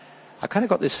I kind of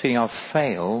got this feeling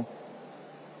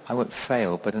I won't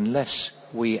fail, but unless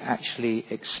we actually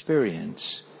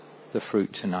experience the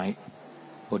fruit tonight,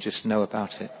 we'll just know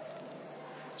about it.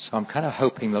 So I'm kind of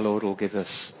hoping the Lord will give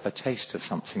us a taste of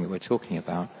something that we're talking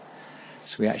about,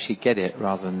 so we actually get it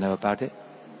rather than know about it.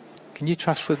 Can you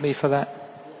trust with me for that?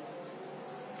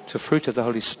 It's a fruit of the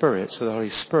Holy Spirit, so the Holy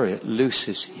Spirit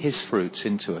looses his fruits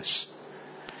into us.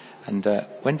 And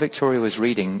when Victoria was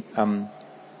reading,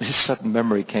 this sudden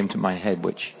memory came to my head,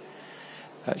 which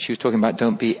she was talking about,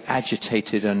 don't be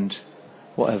agitated and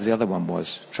whatever the other one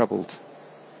was, troubled,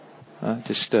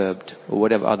 disturbed, or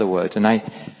whatever other word. And I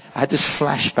had this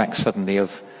flashback suddenly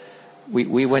of,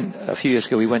 we went, a few years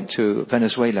ago, we went to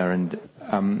Venezuela, and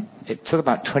it took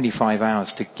about 25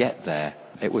 hours to get there.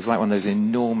 It was like one of those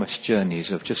enormous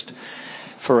journeys of just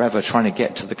forever trying to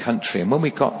get to the country. And when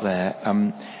we got there,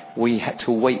 we had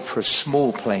to wait for a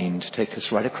small plane to take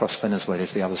us right across Venezuela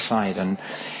to the other side. And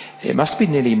it must be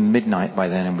nearly midnight by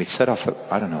then, and we set off at,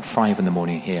 5 a.m.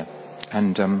 here.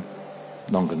 And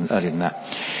earlier than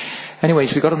that.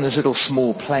 Anyways, we got on this little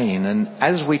small plane, and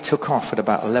as we took off at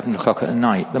about 11 o'clock at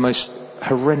night, the most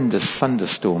horrendous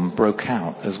thunderstorm broke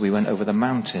out as we went over the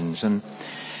mountains. And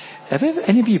have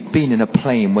any of you been in a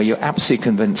plane where you're absolutely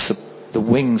convinced that the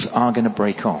wings are going to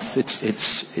break off?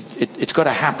 It's got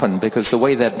to happen, because the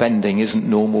way they're bending isn't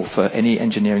normal for any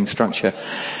engineering structure.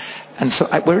 And so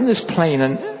we're in this plane,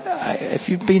 and if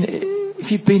you've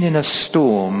been in a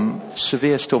storm,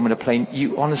 severe storm in a plane,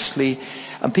 you honestly,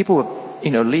 and people were,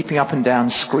 leaping up and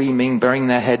down, screaming, burying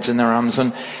their heads in their arms,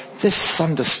 and this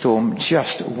thunderstorm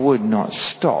just would not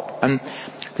stop. And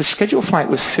the scheduled flight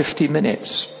was 50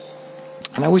 minutes.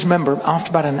 And I always remember,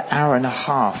 after about an hour and a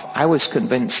half, I was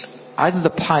convinced either the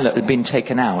pilot had been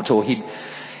taken out, or he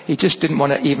just didn't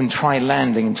want to even try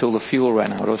landing until the fuel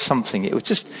ran out or something. It was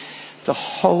just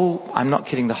I'm not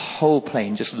kidding, the whole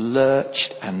plane just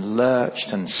lurched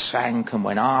and sank and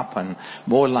went up, and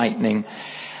more lightning.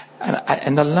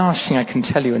 And the last thing I can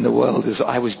tell you in the world is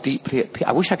I was deeply at peace.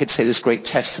 I wish I could say this great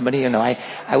testimony.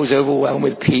 I was overwhelmed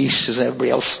with peace as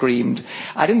everybody else screamed.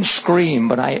 I didn't scream,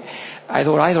 but I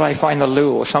thought either I find the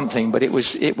loo or something, but it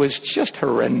was just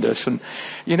horrendous. And,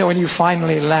 when you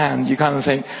finally land, you kind of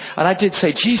think, and I did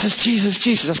say, Jesus, Jesus,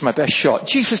 Jesus, that's my best shot.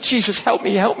 Jesus, Jesus, help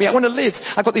me, I want to live.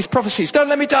 I've got these prophecies. Don't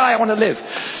let me die, I want to live.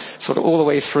 Sort of all the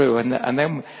way through. And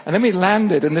then we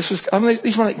landed, and this was one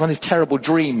of these terrible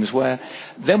dreams where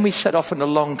then we set off on a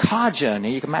long car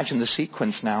journey. You can imagine the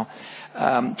sequence now.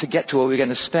 To get to where we were going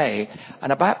to stay.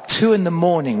 And about 2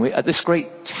 a.m, this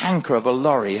great tanker of a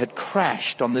lorry had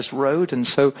crashed on this road. And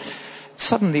so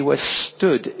suddenly we're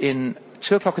stood in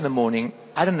 2 o'clock in the morning.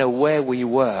 I don't know where we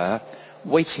were,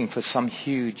 waiting for some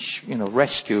huge,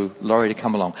 rescue lorry to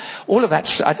come along. All of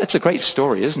that's a great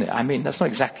story, isn't it? I mean, that's not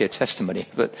exactly a testimony,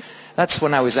 but that's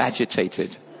when I was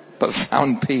agitated, but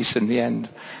found peace in the end.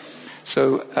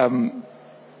 So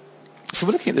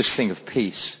we're looking at this thing of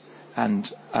peace.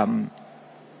 And I'm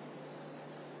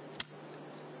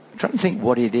trying to think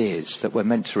what it is that we're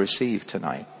meant to receive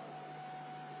tonight.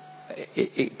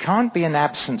 It can't be an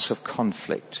absence of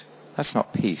conflict. That's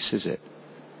not peace, is it?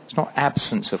 It's not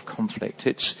absence of conflict.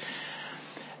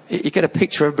 You get a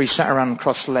picture of everybody sat around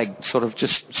cross-legged, sort of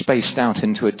just spaced out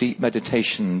into a deep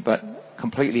meditation, but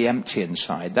completely empty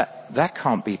inside. That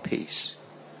can't be peace.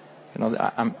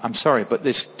 I'm sorry, but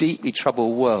this deeply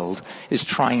troubled world is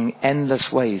trying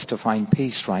endless ways to find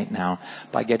peace right now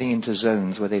by getting into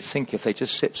zones where they think if they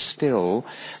just sit still,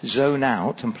 zone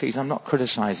out, and please, I'm not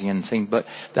criticizing anything, but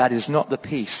that is not the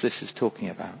peace this is talking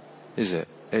about, is it?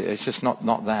 It's just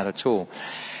not that at all.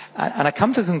 And I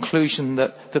come to the conclusion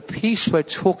that the peace we're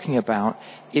talking about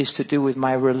is to do with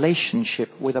my relationship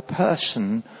with a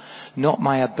person, not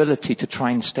my ability to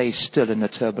try and stay still in a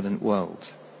turbulent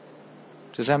world.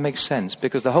 Does that make sense?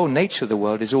 Because the whole nature of the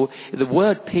world the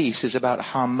word peace is about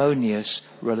harmonious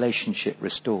relationship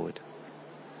restored.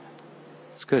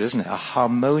 It's good, isn't it? A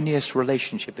harmonious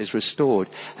relationship is restored.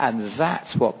 And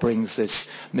that's what brings this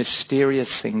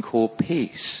mysterious thing called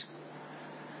peace.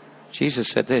 Jesus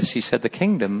said this. He said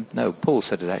Paul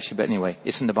said it actually, but anyway,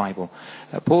 it's in the Bible.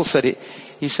 Paul said it.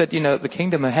 He said, the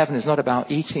kingdom of heaven is not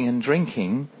about eating and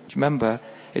drinking. Do you remember?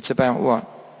 It's about what?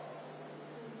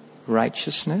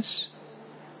 Righteousness,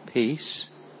 peace,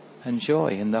 and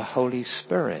joy in the Holy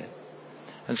Spirit.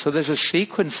 And so there's a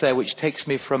sequence there which takes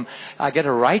me from, I get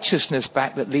a righteousness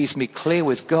back that leaves me clear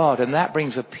with God, and that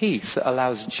brings a peace that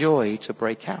allows joy to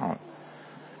break out.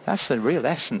 That's the real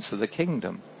essence of the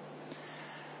kingdom.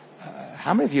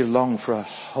 How many of you long for a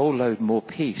whole load more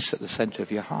peace at the center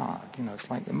of your heart? It's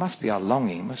like, it must be our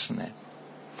longing, mustn't it?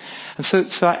 And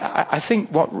so I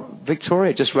think what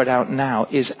Victoria just read out now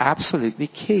is absolutely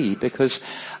key, because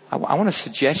I want to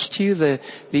suggest to you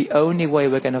the only way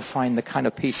we're going to find the kind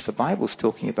of peace the Bible's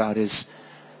talking about is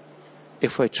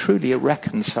if we're truly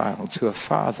reconciled to a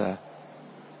Father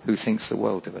who thinks the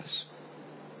world of us.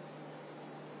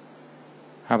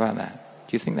 How about that?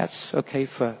 Do you think that's okay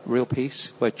for real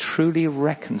peace? We're truly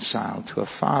reconciled to a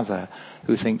Father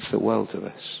who thinks the world of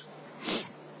us.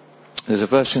 There's a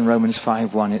verse in Romans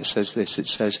 5:1, it says this, it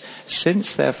says,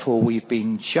 since therefore we've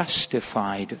been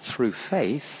justified through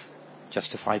faith,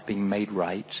 justified being made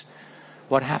right,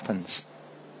 what happens?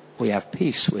 We have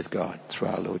peace with God through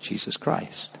our Lord Jesus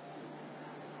Christ.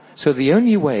 So the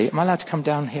only way, am I allowed to come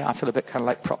down here? I feel a bit kind of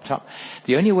like propped up.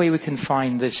 The only way we can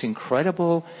find this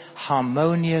incredible,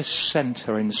 harmonious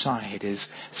center inside is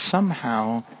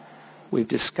somehow we've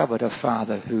discovered a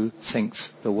Father who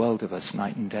thinks the world of us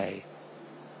night and day.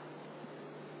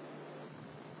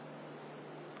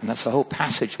 And that's the whole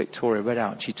passage Victoria read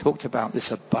out. She talked about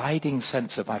this abiding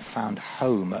sense of I've found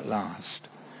home at last.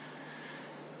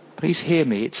 Please hear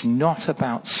me, it's not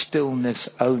about stillness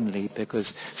only,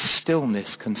 because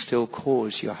stillness can still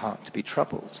cause your heart to be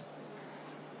troubled.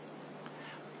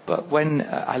 But when,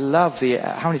 I love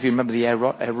how many of you remember the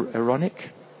Aaronic?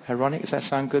 Aaronic, does that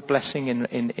sound good? Blessing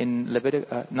in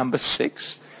Leviticus, number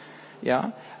 6.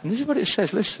 Yeah? And this is what it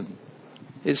says, listen.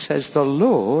 It says, the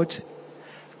Lord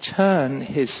turn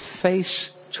his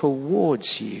face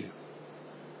towards you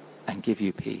and give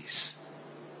you peace.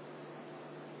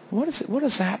 What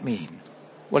does that mean?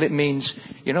 Well, it means,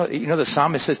 you know the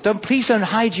psalmist says, please don't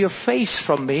hide your face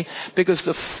from me, because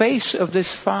the face of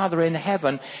this Father in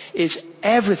heaven is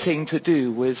everything to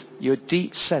do with your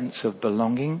deep sense of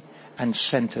belonging and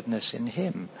centeredness in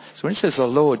him. So when it says the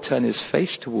Lord turn his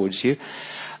face towards you,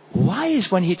 why is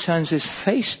when he turns his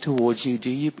face towards you do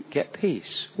you get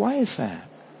peace? Why is that?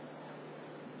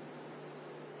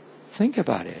 Think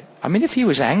about it. I mean, if he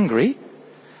was angry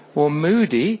or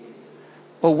moody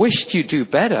or wished you'd do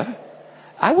better,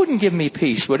 I wouldn't give me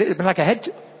peace, would it? It'd be like a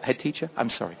head teacher. I'm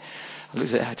sorry.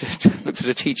 I just looked at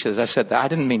the teacher as I said that. I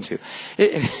didn't mean to.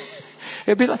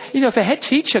 It'd be like, if a head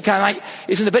teacher kind of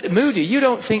isn't a bit moody, you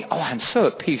don't think, oh, I'm so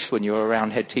at peace when you're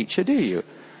around head teacher, do you?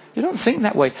 You don't think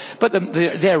that way. But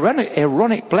the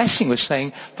Aaronic blessing was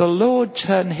saying, the Lord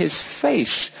turn his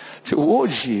face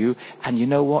towards you, and you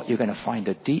know what? You're going to find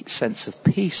a deep sense of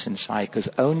peace inside, because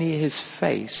only his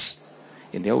face,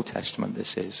 in the Old Testament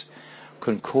this is,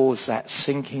 can cause that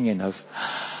sinking in of,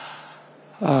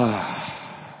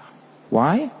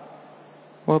 why?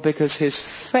 Well, because his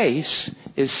face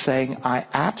is saying, I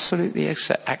absolutely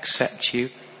accept you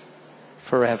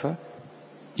forever.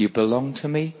 You belong to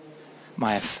me.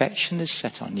 My affection is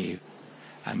set on you.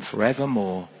 And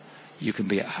forevermore, you can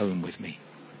be at home with me.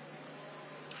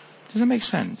 Does that make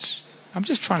sense? I'm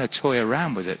just trying to toy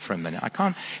around with it for a minute.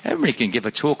 Everybody can give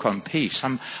a talk on peace.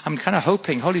 I'm kind of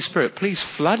hoping, Holy Spirit, please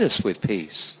flood us with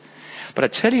peace. But I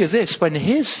tell you this, when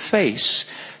his face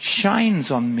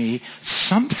shines on me,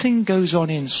 something goes on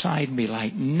inside me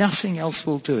like nothing else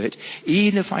will do it.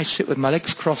 Even if I sit with my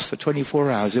legs crossed for 24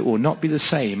 hours, it will not be the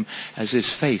same as his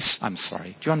face. I'm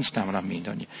sorry. Do you understand what I mean,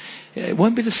 don't you? It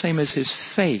won't be the same as his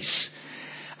face.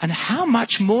 And how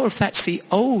much more, if that's the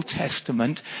Old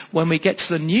Testament, when we get to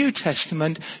the New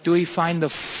Testament, do we find the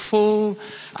full,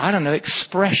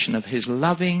 expression of his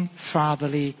loving,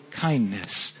 fatherly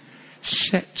kindness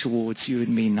set towards you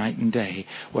and me night and day,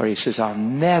 where he says, I'll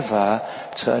never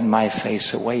turn my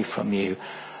face away from you,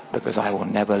 because I will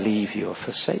never leave you or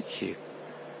forsake you.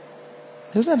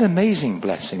 Isn't that an amazing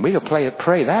blessing? We could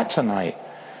pray that tonight.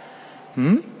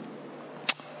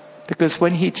 Because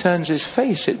when he turns his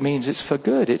face, it means it's for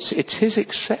good. It's his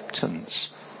acceptance.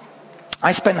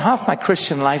 I spent half my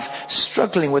Christian life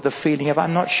struggling with the feeling of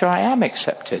I'm not sure I am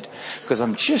accepted, because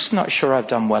I'm just not sure I've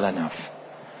done well enough.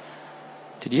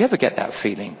 Did you ever get that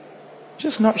feeling?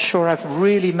 Just not sure I've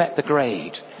really met the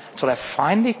grade. Until I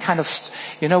finally kind of,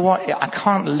 you know what, I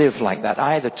can't live like that.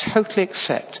 I either totally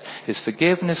accept his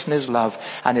forgiveness and his love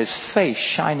and his face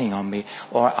shining on me,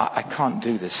 or I can't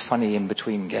do this funny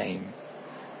in-between game.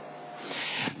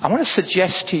 I want to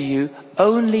suggest to you,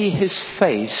 only his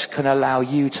face can allow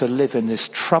you to live in this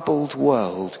troubled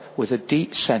world with a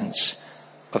deep sense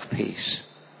of peace.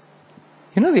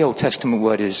 You know, the Old Testament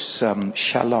word is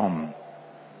shalom.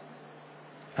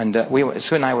 And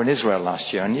Sue and I were in Israel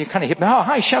last year, and you kind of hit me, oh,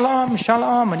 hi, shalom,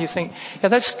 shalom. And you think, yeah,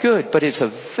 that's good, but it's a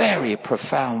very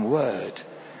profound word.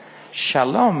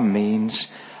 Shalom means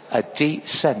a deep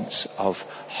sense of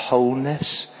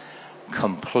wholeness,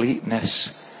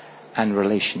 completeness, and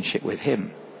relationship with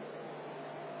him.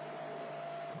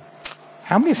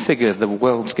 How many figure the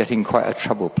world's getting quite a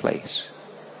troubled place?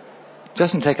 It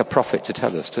doesn't take a prophet to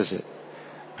tell us, does it?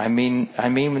 I mean,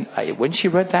 when she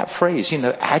read that phrase,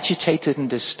 agitated and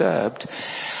disturbed,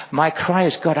 my cry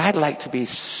is, God, I'd like to be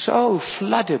so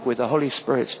flooded with the Holy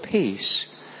Spirit's peace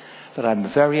that I'm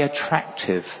very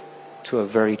attractive to a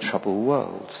very troubled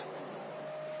world.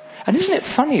 And isn't it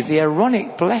funny? The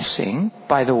Aaronic blessing,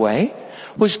 by the way,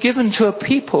 was given to a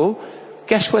people.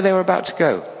 Guess where they were about to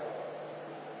go?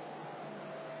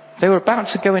 They were about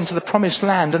to go into the promised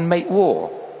land and make war.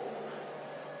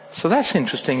 So that's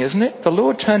interesting, isn't it? The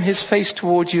Lord turned his face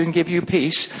towards you and give you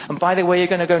peace. And by the way, you're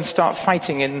going to go and start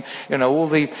fighting in, all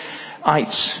the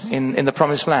ites in the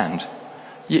promised land.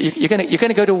 You're going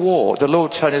to go to war. The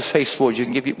Lord turned his face towards you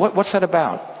and give you... What's that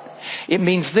about? It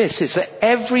means this, is that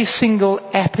every single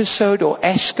episode or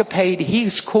escapade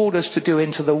he's called us to do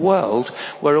into the world,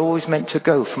 we're always meant to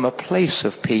go from a place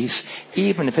of peace,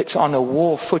 even if it's on a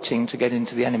war footing to get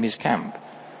into the enemy's camp.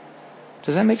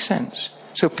 Does that make sense?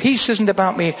 So peace isn't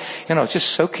about me, just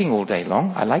soaking all day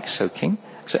long. I like soaking.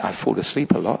 I fall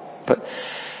asleep a lot. But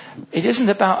it isn't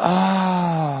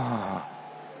about,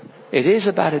 it is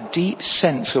about a deep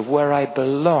sense of where I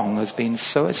belong has been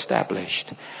so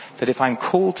established that if I'm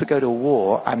called to go to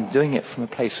war, I'm doing it from a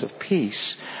place of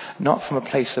peace, not from a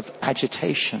place of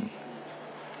agitation.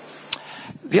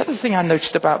 The other thing I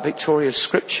noticed about Victoria's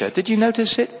scripture, did you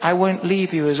notice it? I won't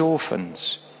leave you as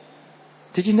orphans.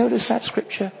 Did you notice that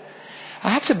scripture?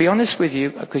 I have to be honest with you,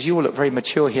 because you all look very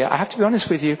mature here. I have to be honest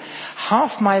with you.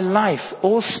 Half my life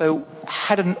also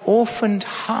had an orphaned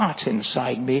heart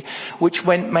inside me, which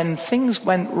when things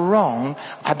went wrong,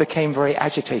 I became very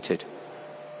agitated.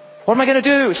 What am I going to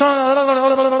do? What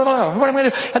am I going to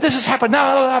do? This has happened.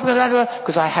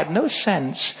 Because I had no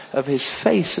sense of his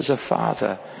face as a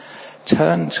father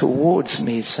turned towards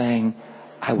me saying,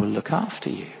 I will look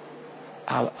after you.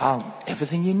 I'll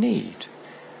everything you need.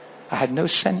 I had no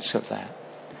sense of that.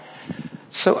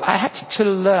 So I had to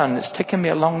learn. It's taken me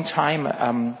a long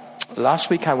time.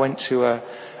 Last week I went to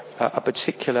a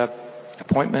particular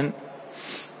appointment.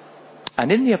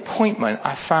 And in the appointment,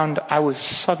 I found I was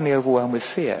suddenly overwhelmed with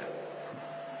fear.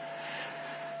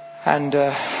 And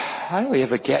I don't know if you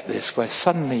ever get this, where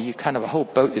suddenly you a whole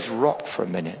boat is rocked for a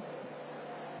minute.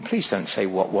 And please don't say,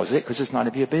 what was it? Because it's none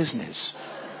of your business.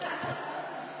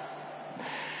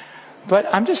 But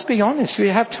I'm just being honest. You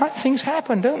have things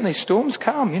happen, don't they? Storms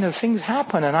come, things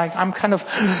happen. And I'm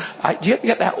you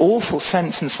get that awful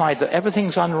sense inside that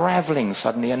everything's unraveling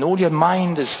suddenly and all your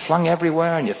mind is flung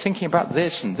everywhere and you're thinking about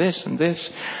this and this and this.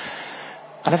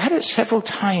 And I've had it several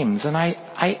times and I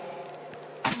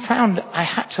found I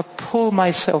had to pull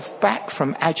myself back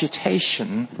from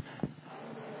agitation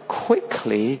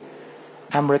quickly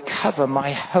and recover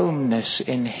my homeness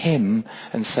in him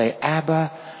and say,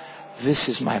 Abba, this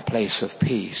is my place of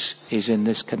peace, is in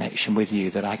this connection with you,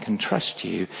 that I can trust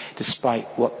you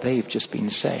despite what they've just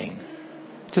been saying.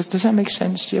 Does that make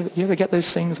sense? Do you ever get those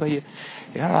things where you're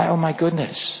like, oh my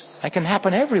goodness, that can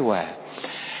happen everywhere.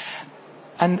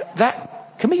 And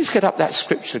can we just get up that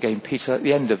scripture again, Peter, at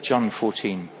the end of John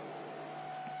 14?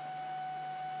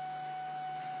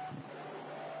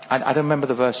 I don't remember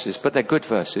the verses, but they're good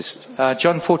verses.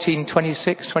 John 14,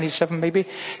 26, 27 maybe?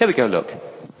 Here we go, look.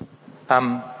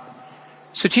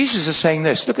 So Jesus is saying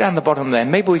this. Look down the bottom there.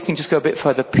 Maybe we can just go a bit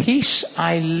further. Peace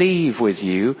I leave with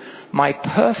you. My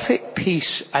perfect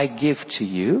peace I give to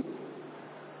you.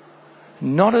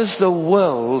 Not as the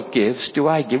world gives, do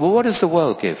I give. Well, what does the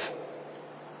world give?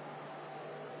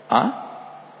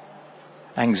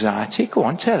 Anxiety. Go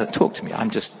on, talk to me.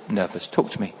 I'm just nervous.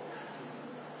 Talk to me.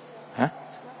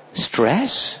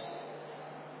 Stress.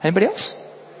 Anybody else?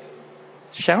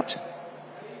 Shout.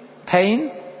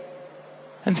 Pain.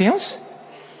 Anything else?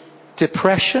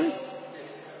 Depression,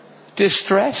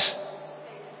 distress.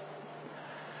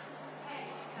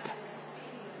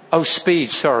 Oh, speed.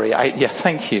 Sorry.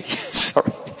 Thank you.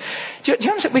 Sorry. Do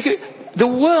you understand? The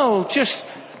world just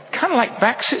kind of like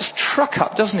backs its truck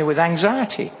up, doesn't it, with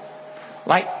anxiety?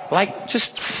 Like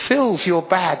just fills your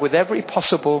bag with every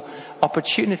possible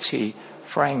opportunity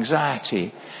for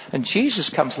anxiety. And Jesus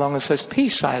comes along and says,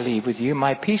 peace I leave with you,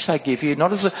 my peace I give you.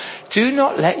 Do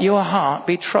not let your heart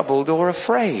be troubled or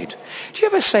afraid. Do you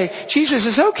ever say, Jesus,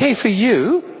 it's okay for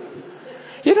you.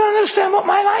 You don't understand what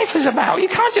my life is about. You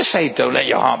can't just say, don't let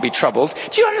your heart be troubled.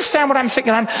 Do you understand what I'm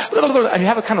thinking? And you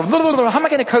have a kind of, how am I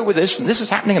going to cope with this? And this is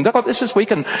happening, and this is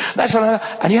weak, and that's,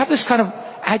 and you have this kind of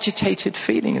agitated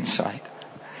feeling inside.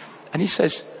 And he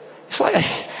says, it's like,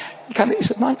 he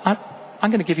said, I'm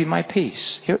going to give you my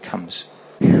peace. Here it comes.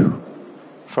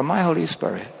 From my Holy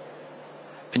Spirit.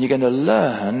 And you're going to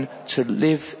learn to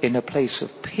live in a place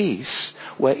of peace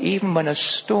where even when a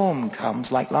storm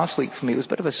comes, like last week for me, it was a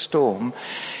bit of a storm,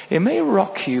 it may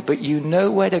rock you, but you know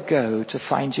where to go to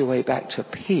find your way back to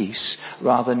peace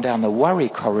rather than down the worry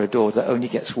corridor that only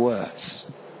gets worse.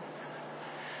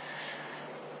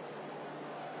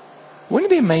 Wouldn't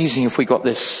it be amazing if we got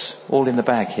this all in the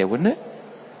bag here, wouldn't it?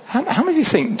 How many of you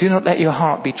think, do not let your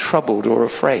heart be troubled or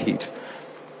afraid?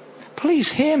 Please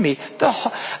hear me.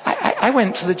 I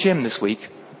went to the gym this week.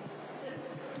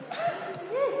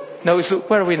 No,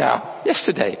 where are we now?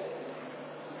 Yesterday.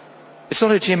 It's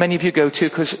not a gym any of you go to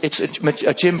because it's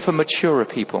a gym for maturer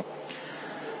people.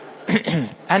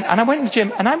 and I went to the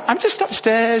gym and I'm just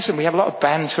upstairs and we have a lot of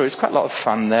banter. It's quite a lot of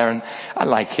fun there and I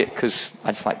like it because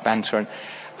I just like banter. And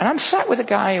I'm sat with a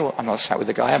guy, or I'm not sat with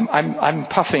a guy, I'm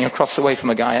puffing across the way from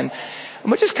a guy and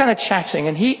we're just kind of chatting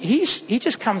and he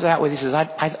just comes out with, he says,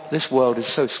 this world is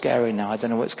so scary now, I don't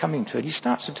know what's coming to it. He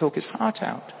starts to talk his heart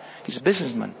out. He's a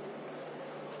businessman.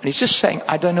 And he's just saying,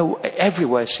 I don't know,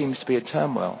 everywhere seems to be a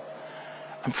turmoil.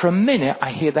 And for a minute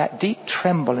I hear that deep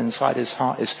tremble inside his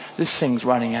heart is, this thing's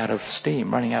running out of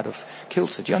steam, running out of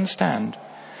kilter. Do you understand?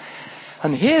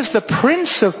 And here's the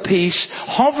Prince of Peace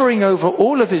hovering over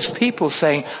all of his people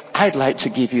saying, I'd like to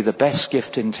give you the best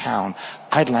gift in town.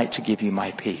 I'd like to give you my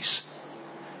peace.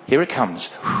 Here it comes.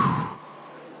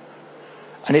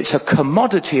 And it's a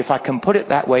commodity, if I can put it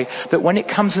that way, that when it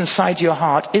comes inside your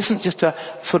heart isn't just a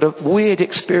sort of weird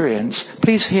experience.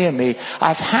 Please hear me.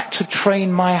 I've had to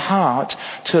train my heart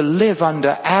to live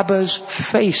under Abba's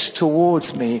face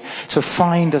towards me to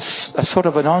find a sort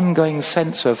of an ongoing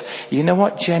sense of, you know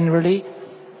what, generally,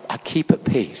 I keep at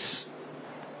peace.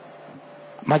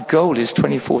 My goal is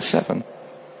 24/7.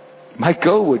 My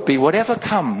goal would be whatever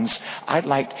comes,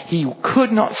 he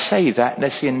could not say that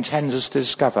unless he intends us to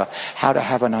discover how to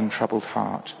have an untroubled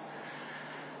heart.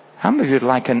 How many of you would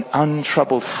like an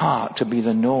untroubled heart to be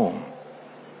the norm?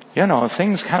 You know,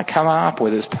 things kind of come up,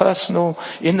 whether it's personal,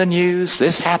 in the news,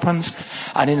 this happens,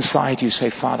 and inside you say,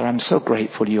 Father, I'm so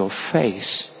grateful your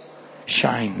face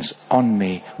shines on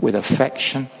me with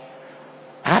affection,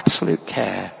 absolute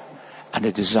care, and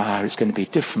a desire is going to be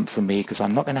different for me because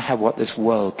I'm not going to have what this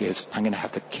world gives. I'm going to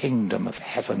have the kingdom of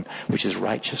heaven, which is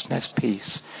righteousness,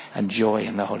 peace, and joy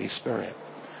in the Holy Spirit.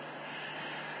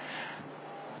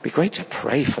 It'd be great to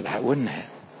pray for that, wouldn't it?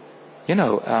 You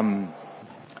know,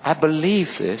 I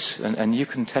believe this, and you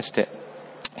can test it.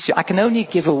 See, I can only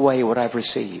give away what I've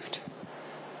received.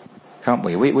 Can't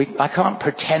we? I can't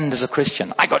pretend as a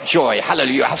Christian. I got joy.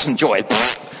 Hallelujah, have some joy.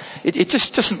 It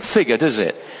just doesn't figure, does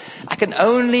it? I can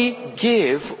only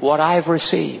give what I've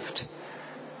received.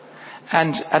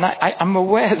 And I'm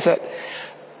aware that,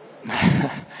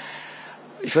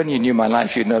 if only you knew my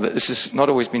life, you'd know that this has not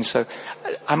always been so.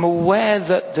 I'm aware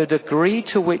that the degree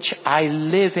to which I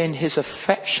live in his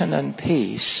affection and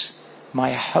peace,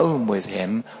 my home with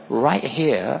him, right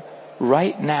here,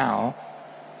 right now,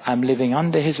 I'm living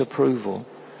under his approval.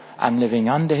 I'm living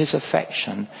under his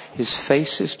affection. His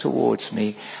face is towards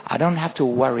me. I don't have to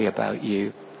worry about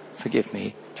you. Forgive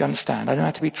me. Do you understand? I don't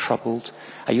have to be troubled.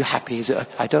 Are you happy?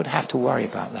 I don't have to worry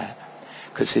about that.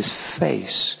 Because his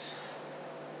face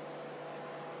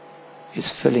is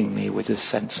filling me with a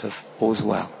sense of all's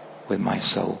well with my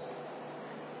soul.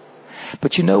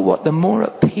 But you know what? The more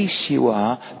at peace you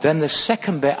are, then the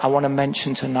second bit I want to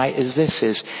mention tonight is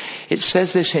it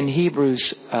says this in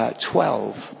Hebrews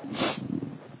 12.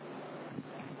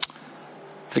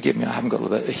 Forgive me, I haven't got all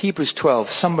of it. Hebrews 12,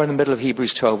 somewhere in the middle of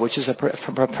Hebrews 12, which is a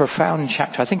profound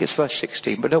chapter. I think it's verse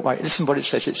 16, but don't worry. Listen to what it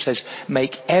says. It says,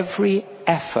 make every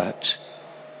effort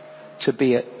to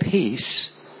be at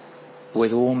peace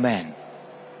with all men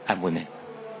and women.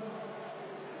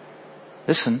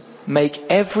 Listen, make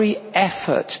every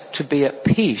effort to be at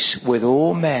peace with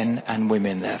all men and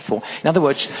women, therefore. In other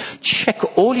words, check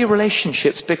all your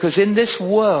relationships, because in this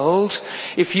world,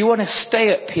 if you want to stay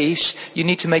at peace, you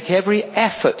need to make every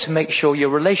effort to make sure your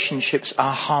relationships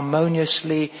are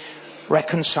harmoniously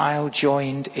reconciled,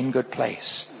 joined, in good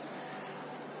place.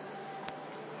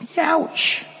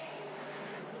 Ouch.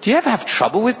 Do you ever have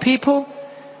trouble with people?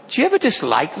 Do you ever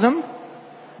dislike them?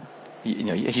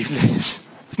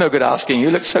 It's no good asking.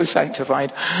 You look so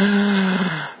sanctified.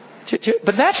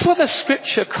 But that's what the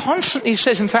scripture constantly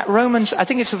says. In fact, I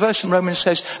think it's a verse in Romans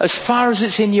says, as far as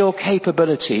it's in your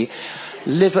capability,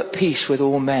 live at peace with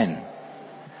all men.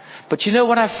 But you know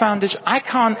what I've found is I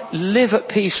can't live at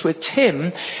peace with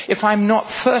Tim if I'm not,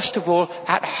 first of all,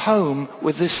 at home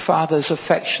with this Father's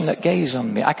affectionate gaze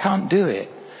on me. I can't do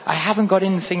it. I haven't got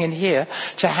anything in here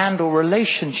to handle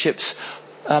relationships,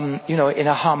 in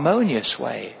a harmonious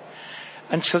way.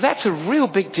 And so that's a real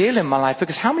big deal in my life,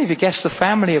 because how many of you guess the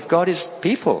family of God is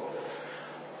people?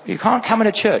 You can't come in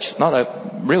a church, not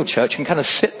a real church, and kind of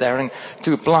sit there and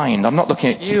do blind. I'm not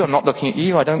looking at you, I'm not looking at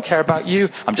you, I don't care about you,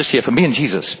 I'm just here for me and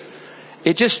Jesus.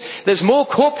 There's more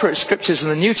corporate scriptures in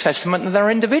the New Testament than there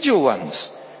are individual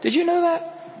ones. Did you know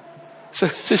that? So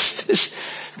this is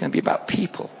going to be about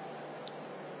people.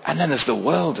 And then there's the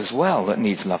world as well that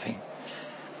needs loving.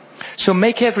 So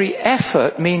make every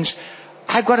effort means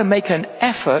I've got to make an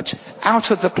effort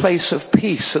out of the place of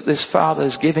peace that this Father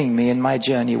is giving me in my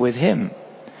journey with Him.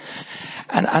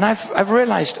 And I've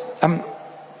realized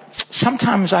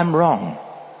sometimes I'm wrong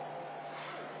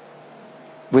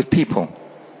with people.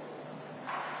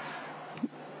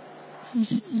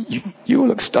 You all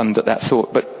look stunned at that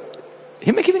thought, but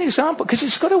let me give you an example, because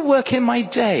it's got to work in my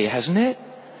day, hasn't it?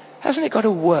 Hasn't it got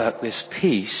to work, this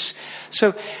peace?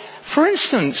 So, for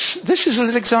instance, this is a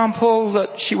little example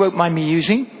that she won't mind me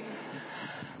using,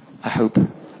 I hope.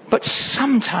 But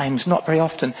sometimes, not very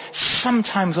often,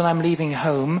 sometimes when I'm leaving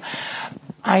home,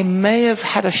 I may have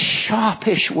had a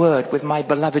sharpish word with my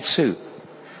beloved Sue.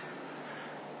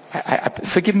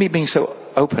 Forgive me being so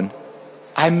open.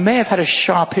 I may have had a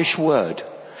sharpish word.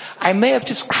 I may have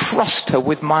just crossed her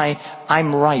with my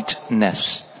I'm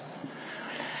rightness.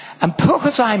 And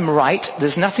because I'm right,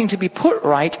 there's nothing to be put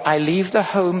right, I leave the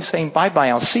home saying, bye-bye,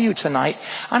 I'll see you tonight.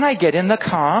 And I get in the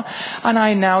car, and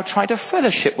I now try to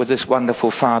fellowship with this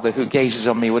wonderful Father who gazes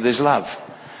on me with His love.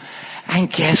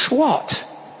 And guess what?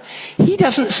 He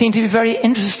doesn't seem to be very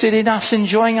interested in us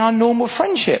enjoying our normal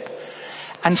friendship.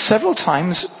 And several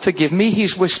times, forgive me,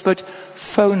 he's whispered,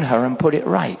 phone her and put it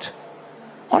right.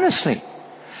 Honestly.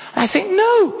 I think,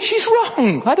 no, she's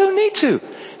wrong. I don't need to.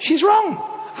 She's wrong.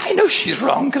 I know she's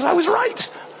wrong because I was right.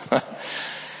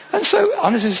 And so,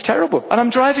 honestly, it's terrible. And I'm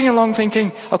driving along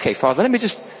thinking, okay, Father,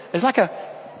 it's like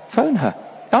phone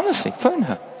her. Honestly, phone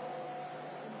her.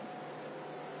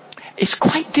 It's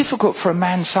quite difficult for a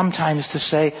man sometimes to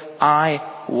say,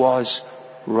 I was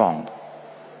wrong.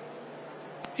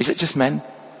 Is it just men?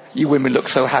 You women look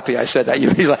so happy I said that.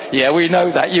 You'd be like, yeah, we know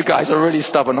that. You guys are really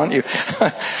stubborn, aren't you?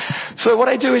 So what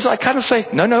I do is I kind of say,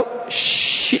 no,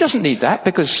 she doesn't need that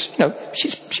because,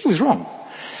 she was wrong.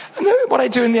 And then what I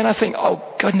do in the end, I think,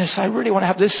 oh goodness, I really want to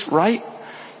have this right.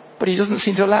 But he doesn't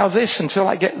seem to allow this until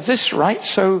I get this right.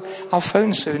 So I'll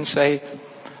phone Sue and say,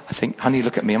 I think, honey,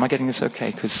 look at me. Am I getting this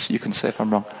okay? Because you can say if I'm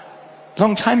wrong.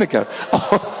 Long time ago.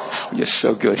 Oh, you're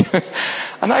so good.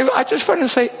 And I just phone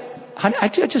and say, honey, I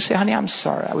just say, honey, I'm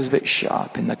sorry. I was a bit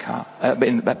sharp in the car.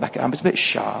 In the back. I was a bit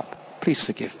sharp. Please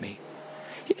forgive me.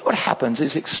 You know what happens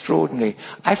is extraordinary.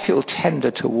 I feel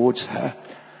tender towards her.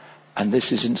 And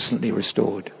this is instantly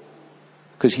restored.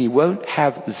 Because he won't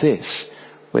have this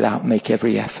without make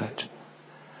every effort.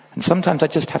 And sometimes I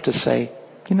just have to say,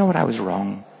 you know what, I was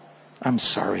wrong. I'm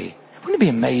sorry. Wouldn't it be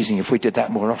amazing if we did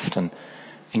that more often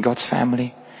in God's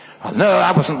family? Oh, no,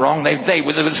 I wasn't wrong. They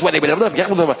were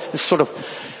this sort of,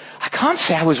 I can't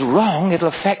say I was wrong. It'll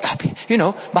affect,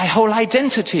 my whole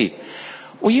identity.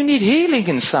 Well, you need healing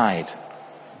inside,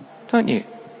 don't you?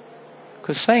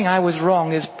 Because saying I was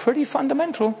wrong is pretty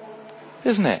fundamental,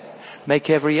 isn't it?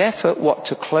 Make every effort,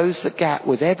 to close the gap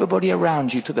with everybody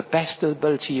around you to the best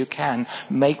ability you can.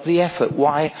 Make the effort.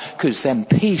 Why? Because then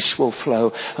peace will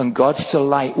flow and God's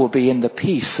delight will be in the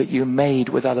peace that you made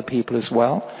with other people as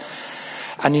well.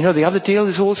 And the other deal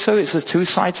is also, it's the two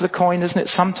sides of the coin, isn't it?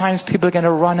 Sometimes people are going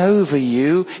to run over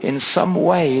you in some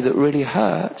way that really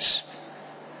hurts.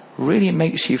 Really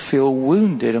makes you feel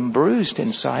wounded and bruised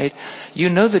inside. You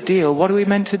know the deal. What are we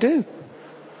meant to do?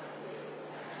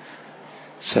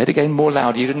 Say it again more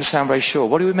loud. You didn't sound very sure.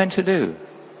 What are we meant to do?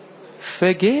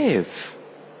 Forgive.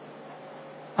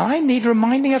 I need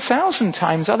reminding 1,000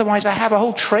 times. Otherwise I have a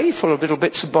whole tray full of little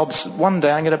bits of bobs one day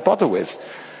I'm going to bother with.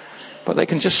 But they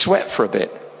can just sweat for a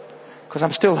bit. Because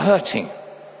I'm still hurting.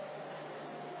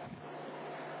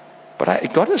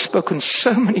 But God has spoken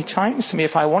so many times to me.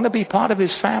 If I want to be part of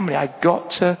His family, I've got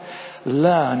to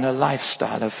learn a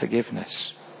lifestyle of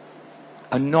forgiveness.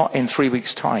 And not in 3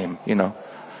 weeks' time,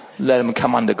 let them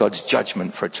come under God's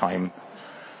judgment for a time.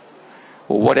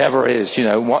 Or whatever it is,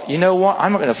 what?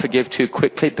 I'm not going to forgive too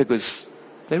quickly because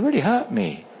they really hurt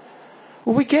me.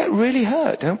 Well, we get really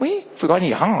hurt, don't we? If we've got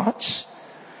any hearts.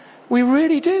 We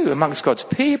really do. Amongst God's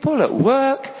people, at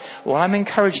work. Well, I'm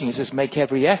encouraging you to just make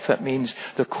every effort. Means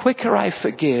the quicker I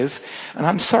forgive, and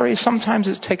I'm sorry, sometimes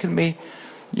it's taken me,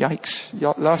 yikes,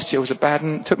 last year was a bad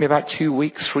one. It took me about 2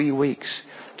 weeks, 3 weeks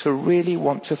to really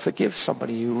want to forgive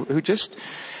somebody who just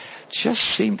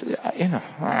seemed, it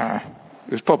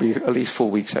was probably at least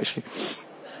 4 weeks actually.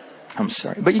 I'm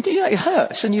sorry. But it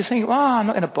hurts and you think, I'm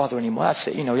not going to bother anymore. That's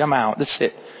it. I'm out. That's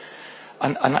it.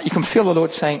 And you can feel the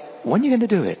Lord saying, when are you going to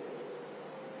do it?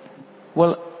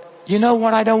 Well, you know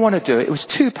what? I don't want to do it. It was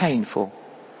too painful.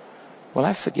 Well,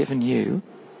 I've forgiven you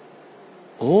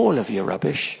all of your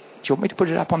rubbish. Do you want me to put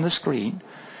it up on the screen?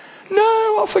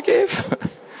 No, I'll forgive.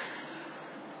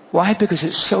 Why? Because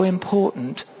it's so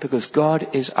important. Because God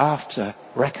is after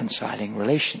reconciling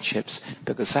relationships.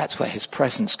 Because that's where his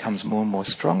presence comes more and more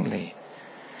strongly.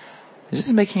 Is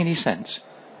this making any sense?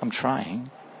 I'm trying.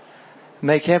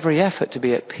 Make every effort to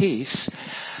be at peace.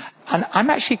 And I'm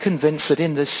actually convinced that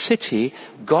in this city,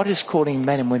 God is calling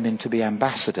men and women to be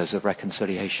ambassadors of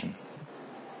reconciliation.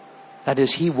 That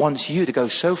is, he wants you to go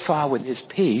so far with his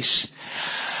peace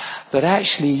that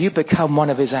actually you become one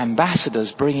of his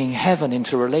ambassadors, bringing heaven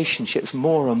into relationships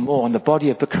more and more, and the body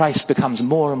of Christ becomes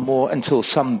more and more until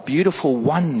some beautiful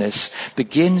oneness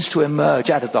begins to emerge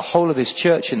out of the whole of his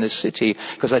church in this city.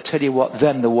 Because I tell you what,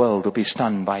 then the world will be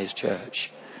stunned by his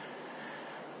church.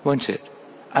 Won't it?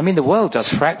 I mean, the world does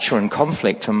fracture and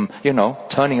conflict and,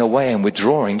 turning away and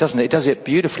withdrawing, doesn't it? It does it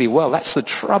beautifully well. That's the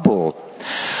trouble.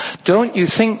 Don't you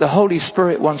think the Holy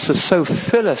Spirit wants to so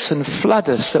fill us and flood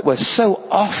us that we're so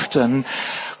often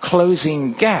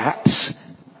closing gaps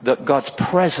that God's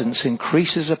presence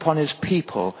increases upon his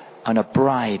people and a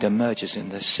bride emerges in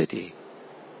the city?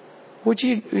 Do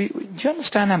you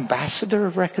understand ambassador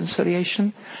of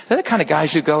reconciliation? They're the kind of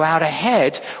guys who go out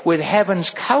ahead with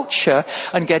heaven's culture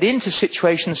and get into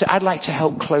situations that I'd like to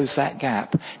help close that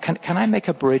gap. Can I make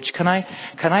a bridge? Can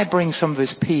I bring some of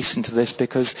his peace into this?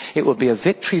 Because it will be a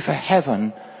victory for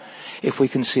heaven if we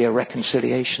can see a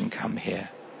reconciliation come here.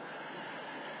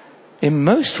 In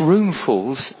most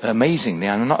roomfuls, amazingly,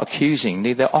 I'm not accusing,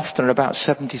 there often about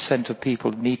 70% of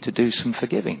people need to do some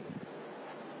forgiving.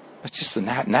 That's just the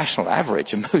national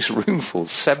average. In most roomfuls,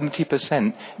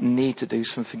 70% need to do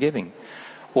some forgiving.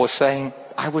 Or saying,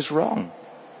 I was wrong.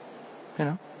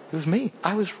 It was me.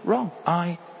 I was wrong.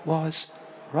 I was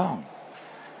wrong.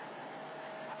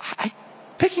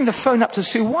 Picking the phone up to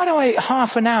Sue, why do I wait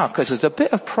half an hour? Because there's a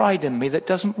bit of pride in me that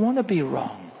doesn't want to be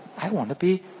wrong. I want to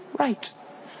be right.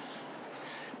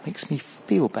 Makes me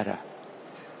feel better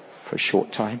for a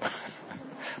short time.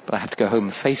 But I have to go home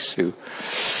and face Sue.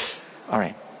 All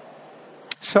right.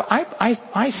 So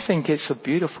I think it's a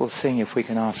beautiful thing if we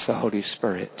can ask the Holy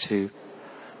Spirit to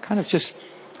kind of just,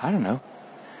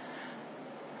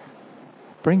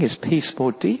 bring his peace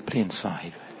more deeply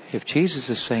inside. If Jesus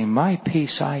is saying, my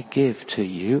peace I give to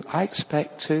you, I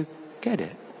expect to get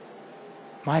it.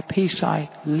 My peace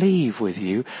I leave with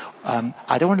you.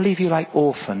 I don't want to leave you like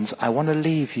orphans. I want to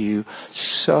leave you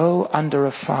so under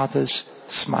a father's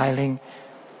smiling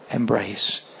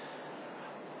embrace.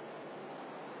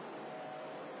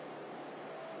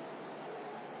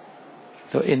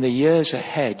 So in the years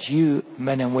ahead, you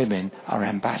men and women are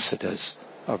ambassadors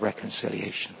of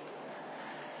reconciliation.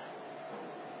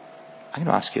 I'm going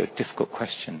to ask you a difficult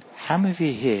question. How many of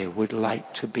you here would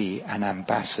like to be an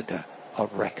ambassador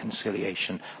of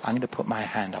reconciliation? I'm going to put my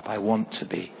hand up. I want to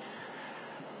be.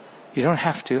 You don't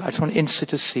have to. I just want Insta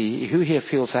to see who here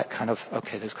feels that kind of,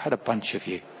 okay, there's quite a bunch of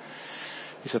you.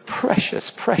 It's a precious,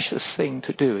 precious thing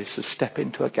to do, is to step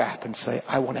into a gap and say,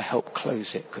 I want to help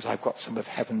close it because I've got some of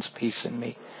heaven's peace in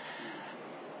me.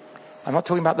 I'm not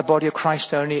talking about the body of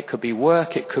Christ only. It could be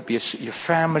work. It could be your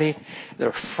family. There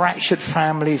are fractured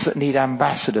families that need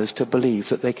ambassadors to believe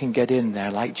that they can get in there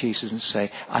like Jesus and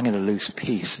say, I'm going to lose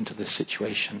peace into this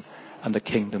situation and the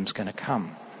kingdom's going to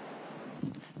come.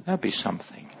 That'd be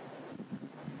something.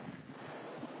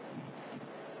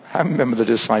 I remember the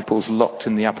disciples locked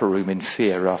in the upper room in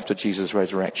fear after Jesus'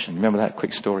 resurrection. Remember that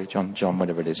quick story, John,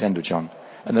 whatever it is, end of John.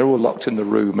 And they're all locked in the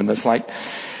room, and it's like,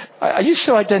 are you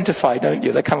so identified, don't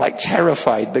you? They're kind of like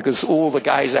terrified because all the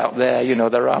guys out there,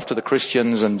 they're after the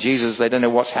Christians and Jesus, they don't know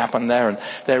what's happened there, and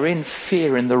they're in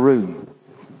fear in the room.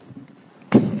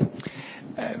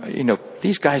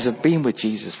 These guys have been with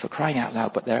Jesus, for crying out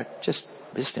loud, but they're just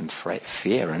in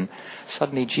fear, and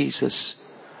suddenly Jesus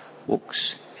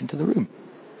walks into the room.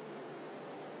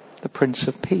 The Prince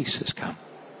of Peace has come.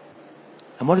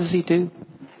 And what does he do?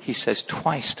 He says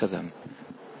twice to them,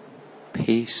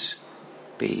 peace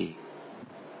be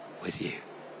with you.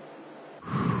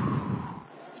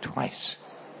 Twice.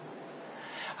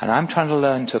 And I'm trying to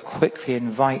learn to quickly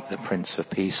invite the Prince of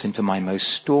Peace into my most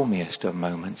stormiest of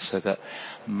moments so that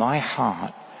my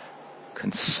heart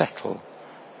can settle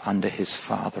under his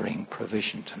fathering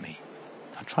provision to me.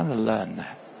 I'm trying to learn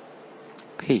that.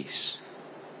 Peace.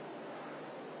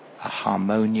 A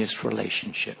harmonious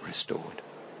relationship restored.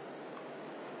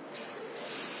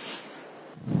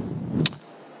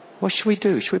 What should we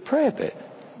do? Should we pray a bit?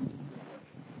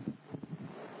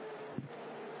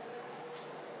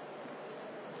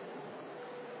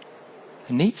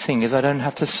 The neat thing is I don't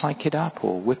have to psych it up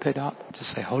or whip it up to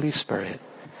say, Holy Spirit,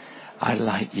 I'd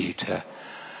like you to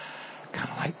kind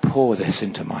of like pour this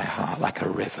into my heart like a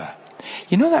river.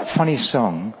 You know that funny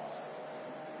song?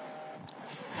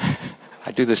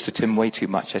 I do this to Tim way too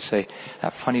much. I say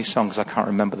that funny song because I can't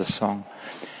remember the song.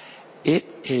 It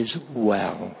is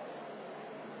well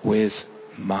with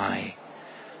my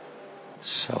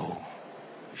soul.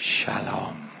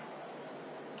 Shalom.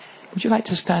 Would you like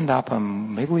to stand up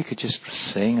and maybe we could just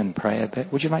sing and pray a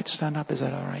bit? Would you like to stand up? Is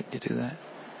that all right to do that?